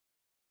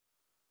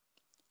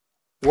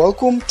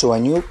Welcome to a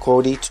new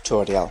Kodi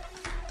tutorial.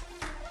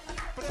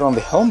 From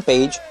the home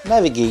page,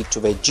 navigate to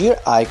the gear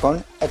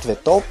icon at the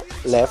top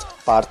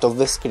left part of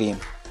the screen.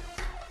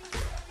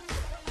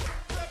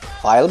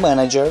 File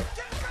Manager.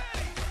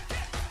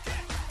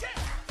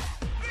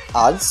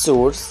 Add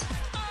source.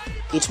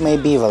 It may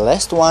be the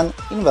last one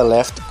in the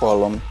left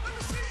column.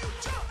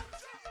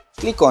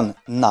 Click on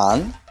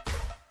None.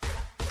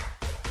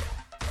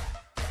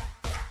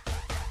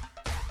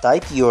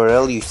 Type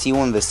URL you see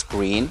on the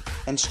screen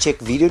and check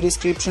video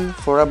description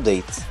for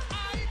updates.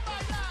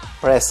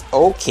 Press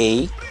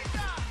OK.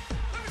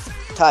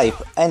 Type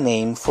a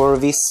name for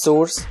this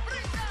source.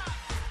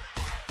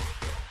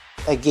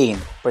 Again,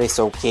 press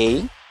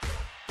OK.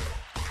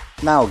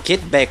 Now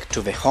get back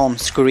to the home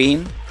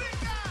screen.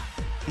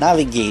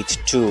 Navigate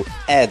to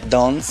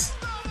Add-ons.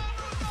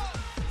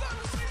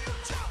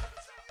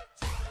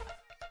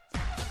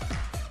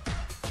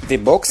 The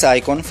box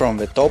icon from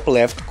the top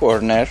left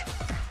corner.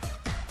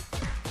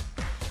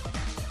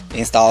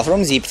 Install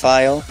from zip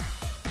file.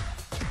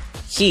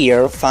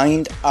 Here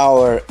find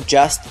our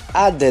just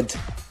added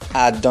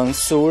add-on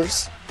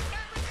source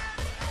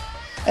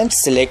and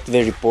select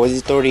the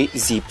repository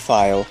zip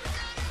file.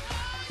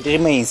 It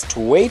remains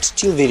to wait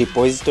till the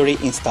repository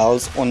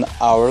installs on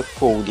our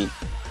Kodi.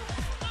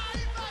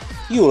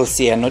 You will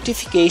see a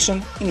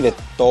notification in the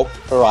top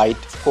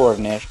right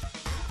corner.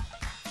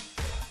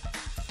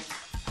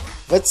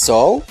 That's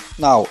all.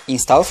 Now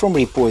install from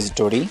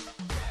repository.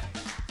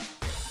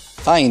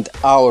 Find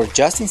our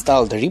just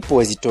installed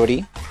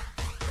repository.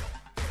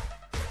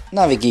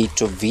 Navigate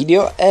to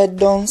Video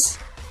Add-ons.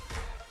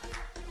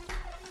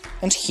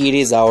 And here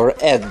is our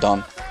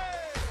add-on.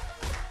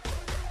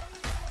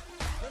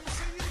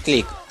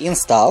 Click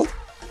Install.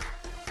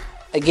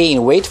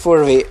 Again, wait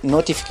for the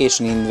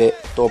notification in the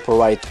top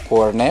right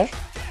corner.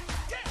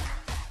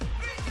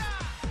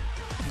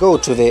 Go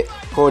to the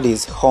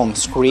Kodi's home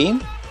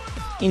screen.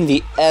 In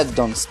the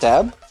Add-ons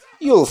tab,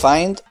 you'll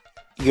find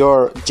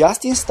your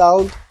just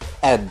installed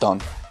add-on.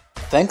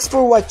 Thanks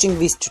for watching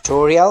this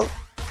tutorial.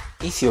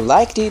 If you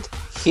liked it,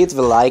 hit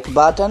the like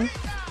button.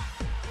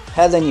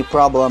 Had any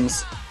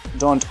problems,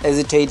 don't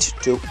hesitate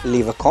to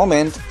leave a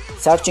comment.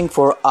 Searching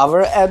for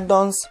other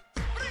add-ons,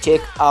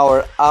 check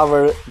our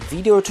other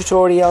video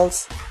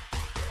tutorials,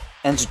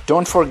 and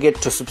don't forget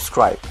to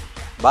subscribe.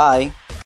 Bye!